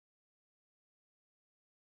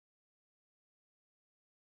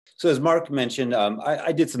So as Mark mentioned,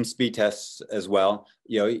 I did some speed tests as well.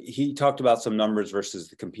 You know, he talked about some numbers versus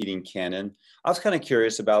the competing Canon. I was kind of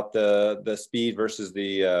curious about the speed versus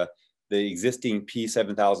the existing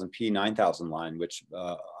P7000, P9000 line, which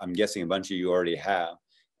I'm guessing a bunch of you already have.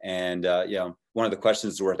 And you know, one of the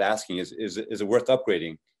questions worth asking is it worth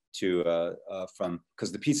upgrading to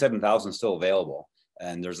because the P7000 is still available,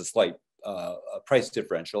 and there's a slight price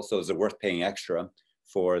differential. So is it worth paying extra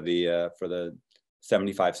for the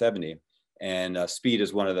 7570? And speed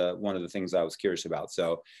is one of the things I was curious about.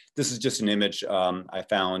 So this is just an image I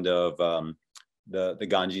found of the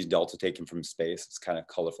Ganges Delta taken from space. It's kind of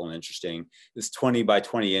colorful and interesting. It's 20 by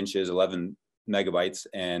 20 inches, 11 megabytes,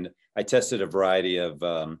 and I tested a variety of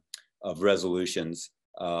resolutions,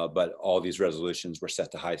 but all these resolutions were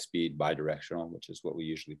set to high speed bidirectional, which is what we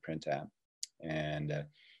usually print at. And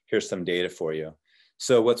here's some data for you.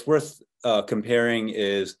 So what's worth comparing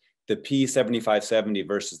is the P7570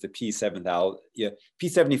 versus the P7000. Yeah,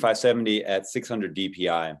 P7570 at 600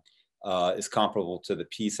 DPI is comparable to the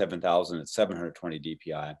P7000 at 720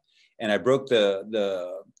 DPI. And I broke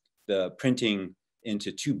the printing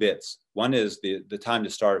into 2 bits. One is the time to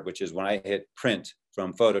start, which is when I hit print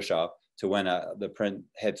from Photoshop to when the print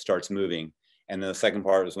head starts moving. And then the second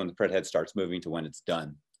part is when the print head starts moving to when it's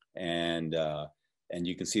done. And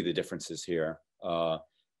you can see the differences here.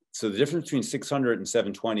 So the difference between 600 and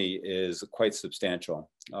 720 is quite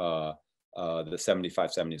substantial. The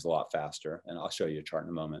 7570 is a lot faster, and I'll show you a chart in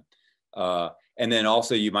a moment. And then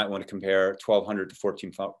also you might want to compare 1200 to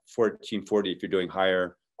 1440 if you're doing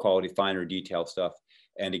higher quality, finer detail stuff.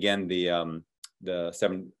 And again, the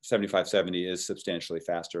 7570 is substantially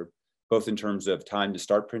faster, both in terms of time to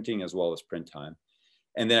start printing as well as print time.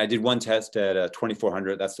 And then I did one test at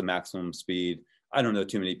 2400, that's the maximum speed. I don't know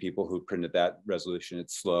too many people who printed that resolution.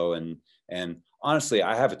 It's slow, and honestly,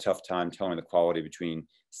 I have a tough time telling the quality between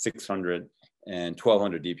 600 and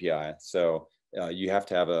 1200 DPI. So you have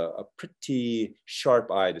to have a pretty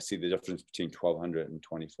sharp eye to see the difference between 1200 and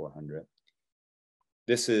 2400.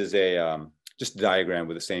 This is just a diagram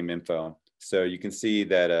with the same info. So you can see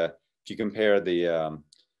that if you compare the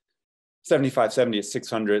 7570 at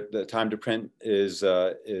 600, the time to print is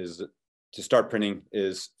to start printing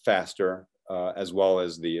is faster. As well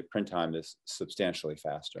as the print time is substantially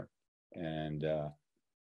faster, and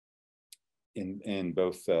in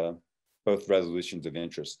both resolutions of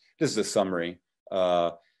interest. This is a summary.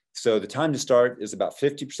 So the time to start is about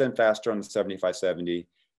 50% faster on the 7570,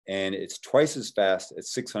 and it's twice as fast at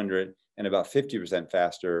 600 and about 50%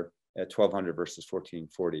 faster at 1200 versus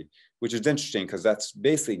 1440, which is interesting because that's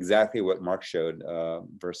basically exactly what Mark showed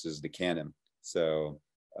versus the Canon. So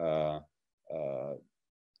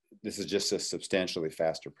this is just a substantially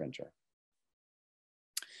faster printer.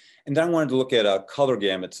 And then I wanted to look at color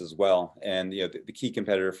gamuts as well. And you know, the key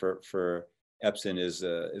competitor for Epson is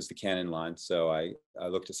the Canon line. So I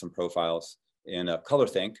looked at some profiles in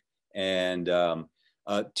ColorThink, and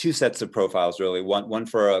 2 sets of profiles really. One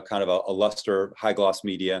for a kind of a luster high gloss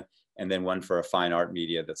media, and then one for a fine art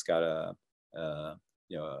media that's got a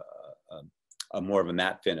more of a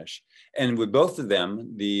matte finish. And with both of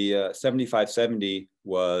them, the 7570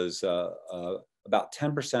 was about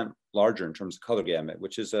 10% larger in terms of color gamut,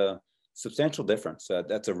 which is a substantial difference.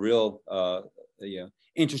 That's a real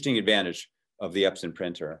interesting advantage of the Epson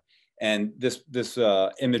printer. And this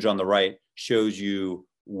image on the right shows you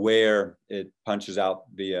where it punches out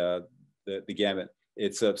the gamut.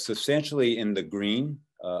 It's substantially in the green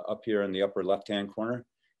up here in the upper left-hand corner,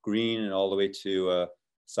 green and all the way to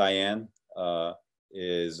cyan.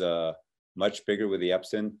 Is much bigger with the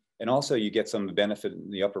Epson, and also you get some benefit in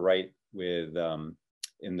the upper right with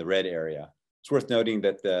in the red area. It's worth noting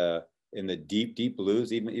that in the deep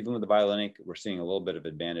blues, even with the Violinic, we're seeing a little bit of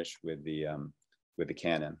advantage with the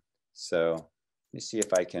Canon. So let me see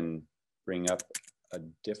if I can bring up a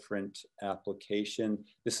different application.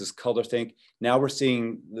 This is ColorThink. Now we're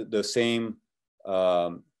seeing the same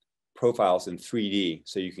profiles in 3D,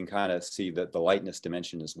 so you can kind of see the lightness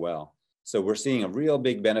dimension as well. So we're seeing a real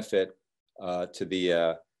big benefit to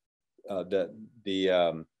the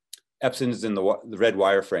Epson's in the red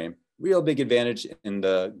wireframe. Real big advantage in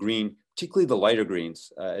the green, particularly the lighter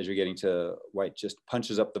greens as you're getting to white, just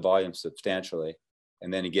punches up the volume substantially.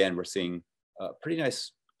 And then again, we're seeing a pretty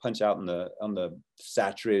nice punch out on the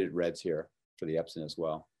saturated reds here for the Epson as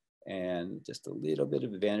well, and just a little bit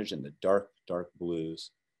of advantage in the dark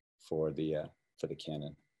blues for the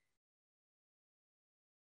Canon.